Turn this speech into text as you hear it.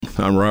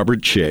I'm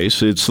Robert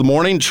Chase. It's the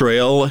Morning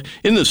Trail.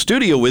 In the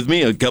studio with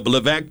me, a couple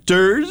of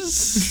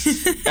actresses.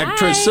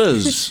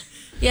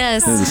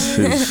 Yes.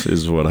 This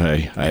is what I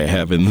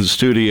have in the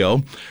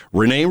studio.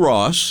 Renee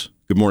Ross.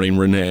 Good morning,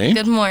 Renee.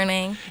 Good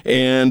morning.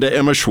 And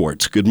Emma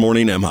Schwartz. Good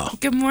morning, Emma.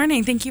 Good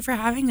morning. Thank you for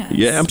having us.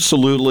 Yeah,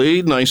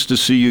 absolutely. Nice to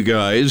see you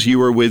guys.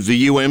 You are with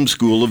the UM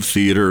School of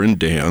Theater and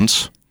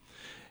Dance.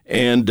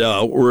 And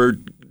we're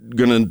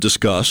going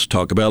to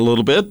talk about a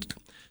little bit,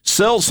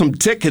 sell some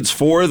tickets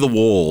for the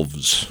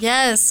Wolves.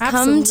 Yes,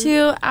 Absolutely. come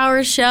to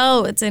our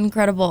show. It's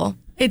incredible.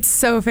 It's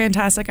so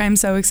fantastic. I'm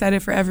so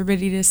excited for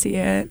everybody to see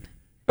it.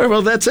 All right,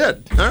 well, that's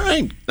it. All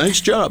right. Nice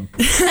job.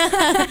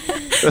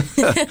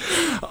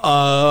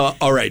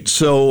 All right.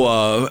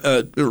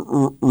 So,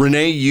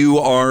 Renee,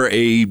 you're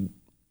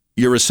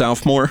a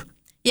sophomore?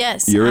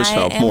 Yes, You're a I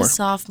sophomore. am a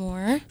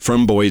sophomore.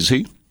 From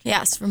Boise.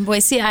 Yes, from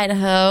Boise,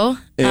 Idaho.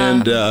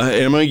 And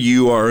Emma,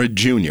 you are a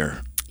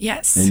junior.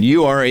 Yes. And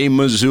you are a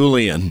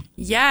Missoulian.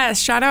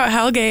 Yes. Shout out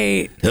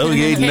Hellgate.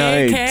 Hellgate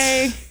Knights.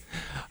 KK.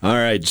 All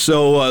right.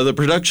 So the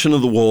production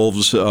of The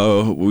Wolves,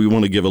 we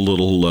want to give a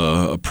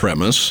little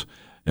premise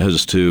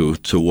as to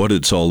what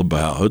it's all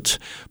about.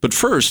 But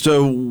first,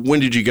 when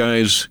did you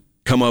guys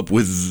come up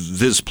with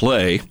this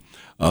play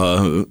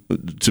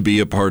to be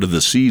a part of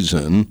the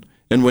season?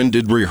 And when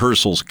did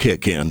rehearsals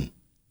kick in?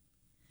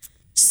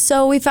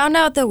 So we found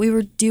out that we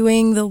were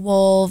doing the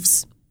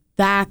Wolves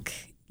back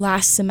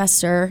last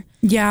semester.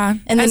 Yeah.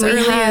 And then as we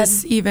early had-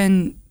 as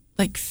even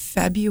like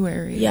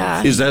February.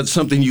 Yeah. Is that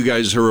something you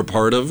guys are a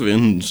part of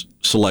in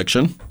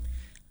selection?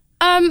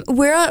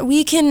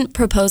 We can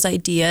propose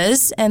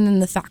ideas, and then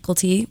the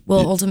faculty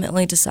will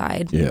ultimately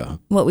decide Yeah.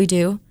 what we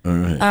do. All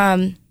right.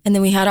 And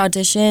then we had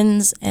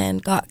auditions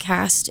and got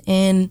cast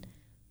in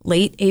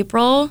late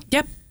April.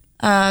 Yep.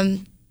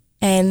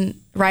 And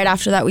right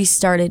after that, we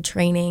started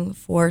training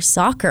for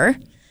soccer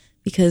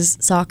because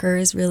soccer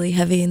is really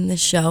heavy in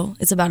this show.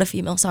 It's about a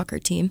female soccer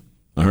team.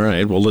 All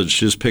right. Well, let's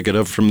just pick it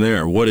up from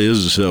there.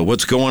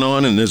 What's going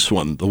on in this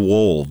one, The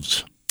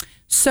Wolves?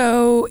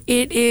 So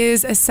it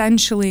is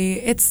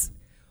essentially, it's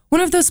one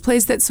of those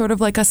plays that's sort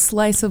of like a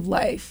slice of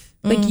life.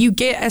 Like you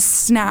get a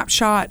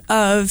snapshot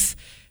of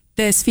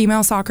this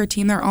female soccer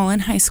team. They're all in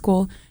high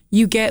school.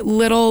 You get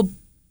little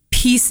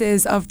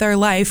pieces of their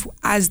life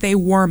as they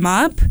warm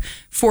up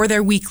for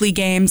their weekly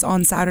games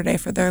on Saturday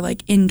for their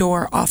like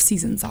indoor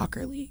off-season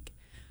soccer league.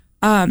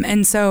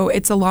 And so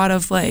it's a lot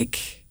of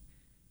like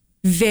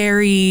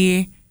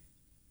very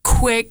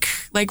quick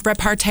like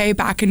repartee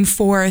back and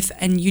forth,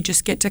 and you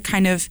just get to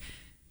kind of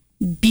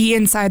be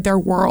inside their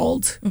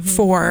world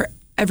for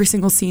every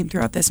single scene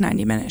throughout this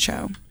 90-minute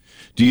show.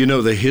 Do you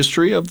know the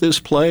history of this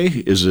play?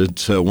 Is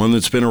it one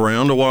that's been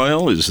around a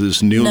while? Is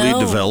this newly No.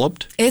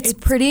 developed? It's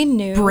pretty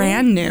new.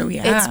 Brand new,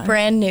 yeah. It's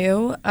brand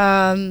new.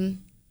 And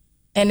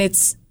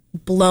it's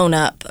blown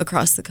up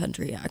across the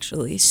country,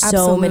 actually. So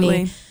Absolutely.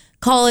 many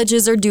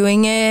colleges are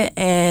doing it,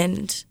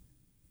 and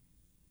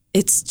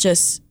it's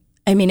just,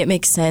 I mean, it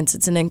makes sense.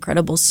 It's an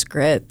incredible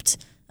script.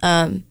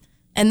 And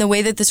the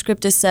way that the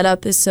script is set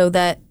up is so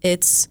that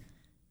it's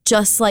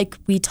just like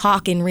we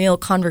talk in real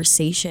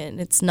conversation.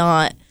 It's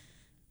not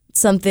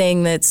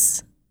something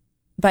that's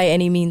by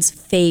any means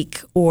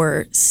fake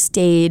or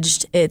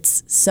staged.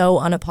 It's so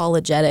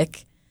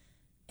unapologetic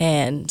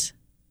and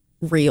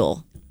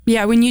real.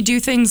 Yeah, when you do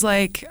things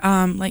like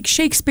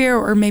Shakespeare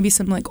or maybe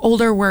some like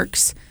older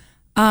works,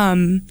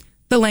 the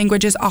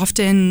language is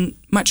often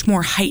much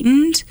more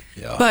heightened.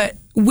 Yeah. But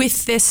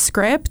with this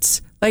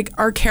script, like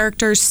our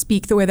characters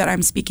speak the way that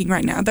I'm speaking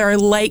right now. There are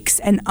likes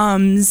and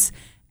ums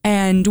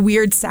and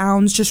weird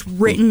sounds just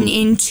written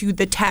into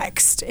the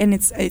text, and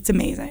it's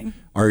amazing.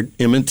 Art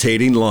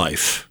imitating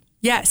life.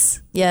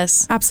 Yes,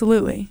 Yes.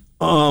 absolutely.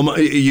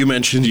 You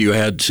mentioned you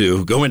had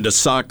to go into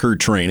soccer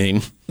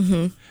training.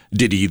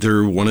 Did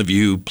either one of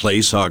you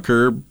play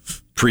soccer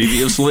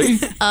previously?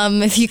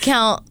 If you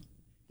count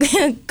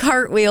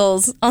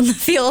cartwheels on the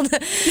field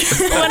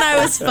when I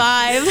was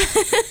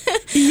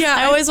 5, Yeah,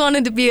 I always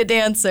wanted to be a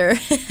dancer.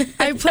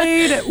 I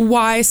played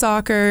Y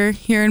soccer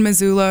here in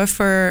Missoula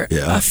for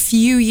Yeah. a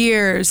few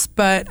years,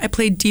 but I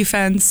played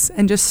defense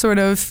and just sort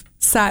of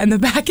sat in the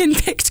back and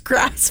picked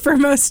grass for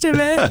most of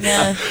it.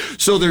 Yeah.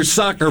 So there's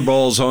soccer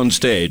balls on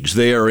stage.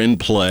 They are in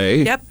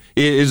play. Yep.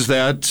 Is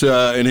that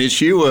an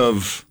issue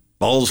of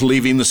balls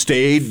leaving the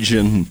stage?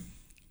 And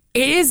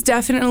It is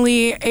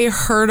definitely a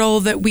hurdle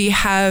that we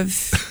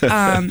have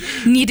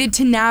needed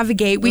to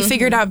navigate. We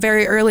figured out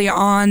very early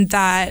on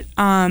that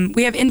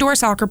we have indoor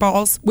soccer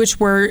balls, which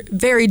were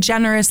very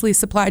generously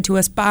supplied to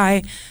us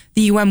by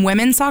the UM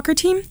women's soccer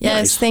team.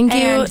 Yes, thank you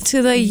And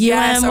to the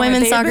yes, UM oh,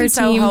 women's they've been soccer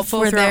so team helpful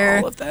for throughout their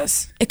all of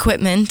this.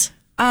 equipment.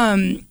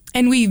 And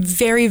we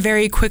very,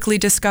 very quickly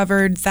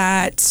discovered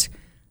that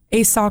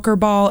a soccer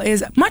ball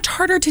is much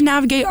harder to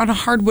navigate on a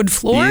hardwood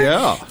floor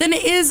Yeah. than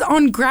it is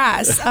on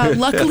grass.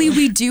 Luckily,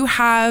 we do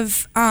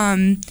have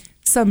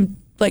some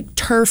like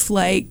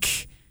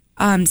turf-like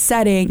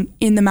setting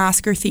in the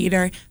Masker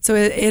Theater, so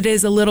it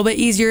is a little bit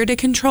easier to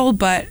control.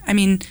 But I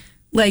mean,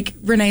 like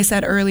Renee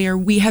said earlier,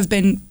 we have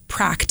been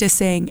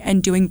practicing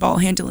and doing ball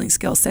handling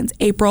skills since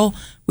April.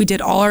 We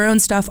did all our own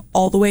stuff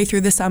all the way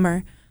through the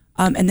summer.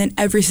 And then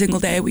every single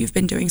day we've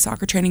been doing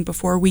soccer training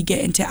before we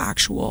get into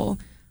actual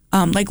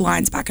like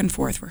lines back and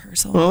forth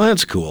rehearsal. Well,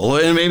 that's cool.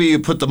 And maybe you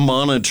put the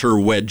monitor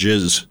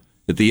wedges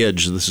at the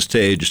edge of the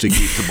stage to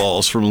keep the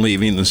balls from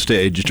leaving the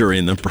stage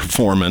during the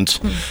performance.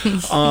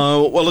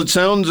 Well, it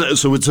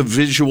sounds so it's a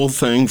visual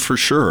thing for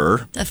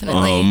sure.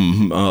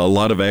 Definitely. A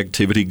lot of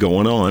activity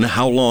going on.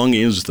 How long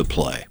is the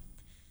play?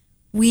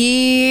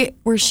 We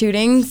were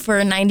shooting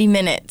for 90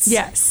 minutes.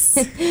 Yes.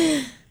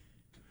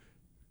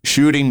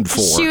 Shooting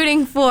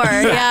for.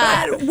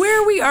 Yeah.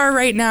 Where we are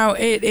right now,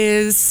 it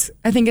is,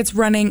 I think it's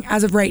running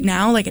as of right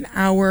now, like an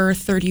hour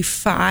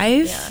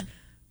 35. Yeah.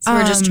 So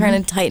we're just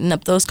trying to tighten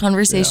up those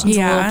conversations a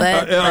little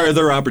bit. Are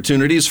there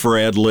opportunities for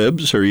ad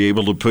libs? Are you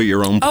able to put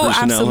your own personality?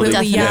 Absolutely,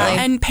 Definitely.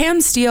 yeah. And Pam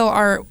Steele,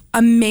 our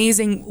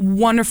amazing,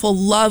 wonderful,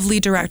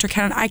 lovely director,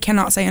 I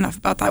cannot say enough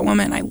about that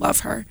woman. I love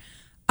her.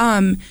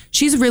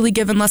 She's really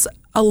given us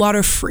a lot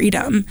of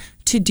freedom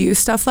to do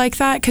stuff like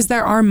that, because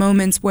there are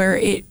moments where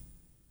it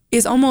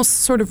is almost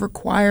sort of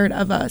required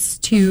of us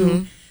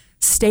to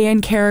stay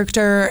in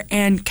character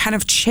and kind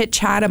of chit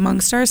chat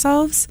amongst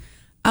ourselves.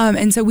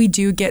 And so we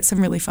do get some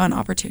really fun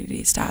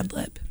opportunities to ad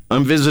lib.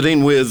 I'm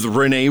visiting with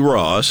Renee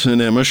Ross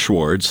and Emma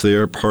Schwartz. They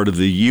are part of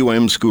the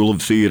UM School of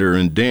Theater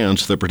and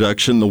Dance, the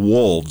production The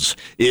Wolves.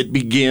 It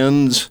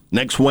begins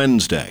next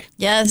Wednesday.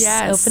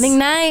 Yes. Opening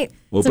night.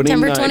 Opening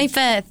September night,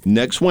 25th.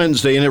 Next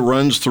Wednesday, and it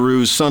runs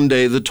through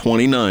Sunday the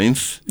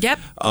 29th. Yep.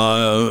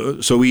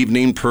 So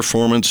evening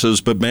performances,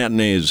 but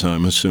matinees,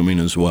 I'm assuming,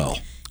 as well.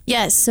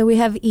 Yes. So we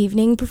have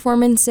evening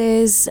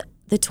performances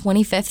the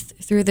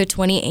 25th through the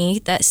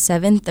 28th at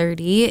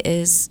 7:30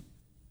 is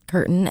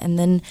curtain. And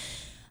then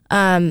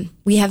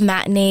we have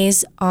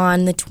matinees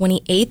on the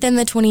 28th and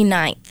the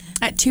 29th.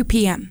 At 2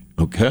 p.m.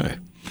 Okay.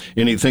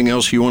 Anything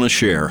else you want to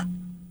share?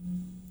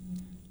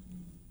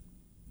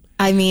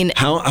 I mean,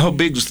 How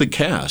big's the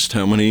cast?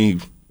 How many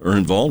are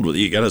involved with it?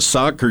 You got a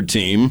soccer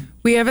team.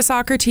 We have a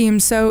soccer team,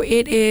 so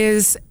it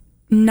is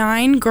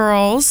 9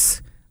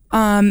 girls,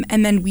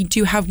 and then we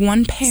do have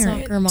one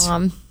parent. soccer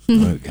mom.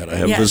 I gotta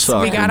have the Yes,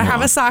 soccer. we gotta have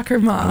mom. a soccer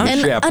mom.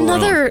 And chaperone.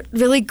 another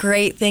really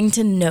great thing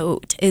to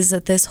note is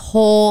that this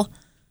whole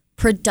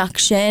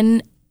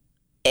production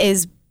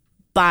is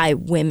by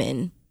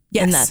women.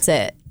 Yes. And that's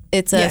it.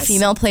 It's a Yes.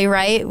 female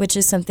playwright, which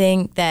is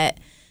something that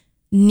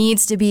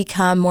needs to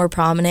become more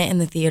prominent in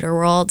the theater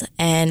world.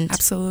 And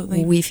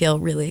Absolutely. we feel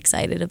really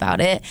excited about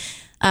it.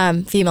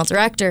 Female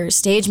director,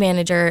 stage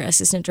manager,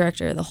 assistant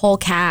director, the whole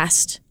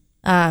cast.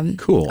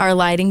 Cool. Our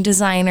lighting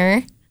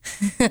designer,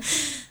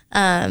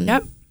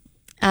 Yep.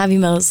 Abby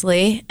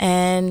Mosley,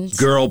 and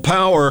Girl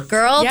power.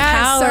 girl Yes,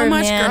 power, so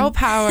much man. girl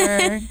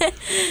power.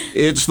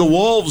 It's the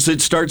Wolves.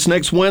 It starts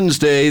next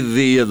Wednesday,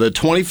 the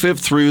 25th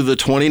through the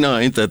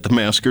 29th at the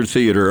Masker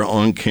Theater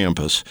on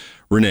campus.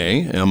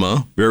 Renee,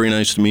 Emma, very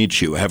nice to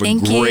meet you. Have a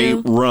Thank great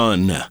you.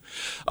 run.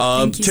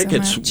 Thank you so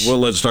Tickets. much. Well,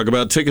 let's talk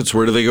about tickets.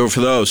 Where do they go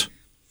for those?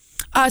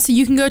 So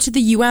you can go to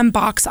the UM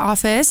box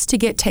office to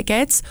get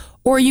tickets,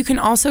 or you can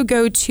also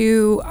go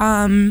to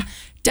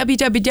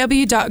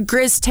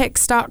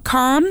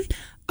www.griztix.com.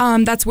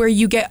 That's where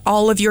you get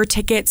all of your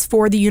tickets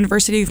for the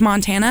University of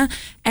Montana.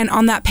 And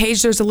on that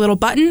page, there's a little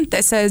button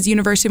that says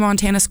University of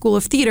Montana School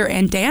of Theater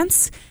and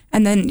Dance.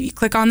 And then you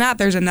click on that.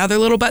 There's another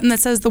little button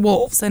that says The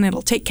Wolves, and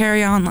it'll take care of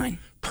you online.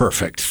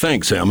 Perfect.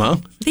 Thanks, Emma.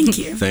 Thank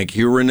you. Thank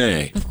you,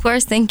 Renee. Of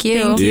course, thank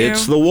you. Thank you.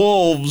 It's the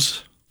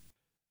Wolves.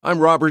 I'm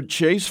Robert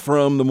Chase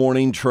from The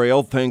Morning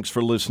Trail. Thanks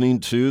for listening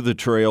to the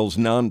Trail's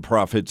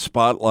Nonprofit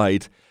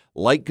Spotlight.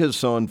 Like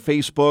us on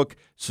Facebook,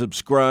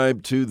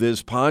 subscribe to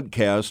this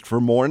podcast for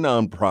more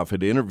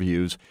nonprofit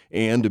interviews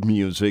and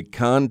music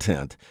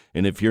content.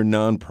 And if your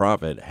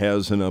nonprofit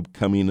has an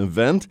upcoming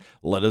event,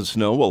 let us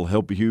know. We'll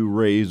help you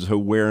raise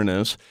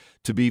awareness.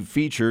 To be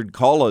featured,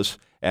 call us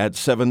at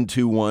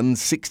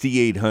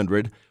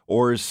 721-6800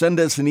 or send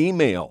us an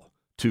email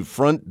to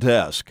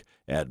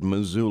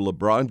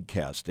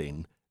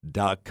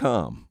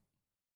frontdesk@missoulabroadcasting.com.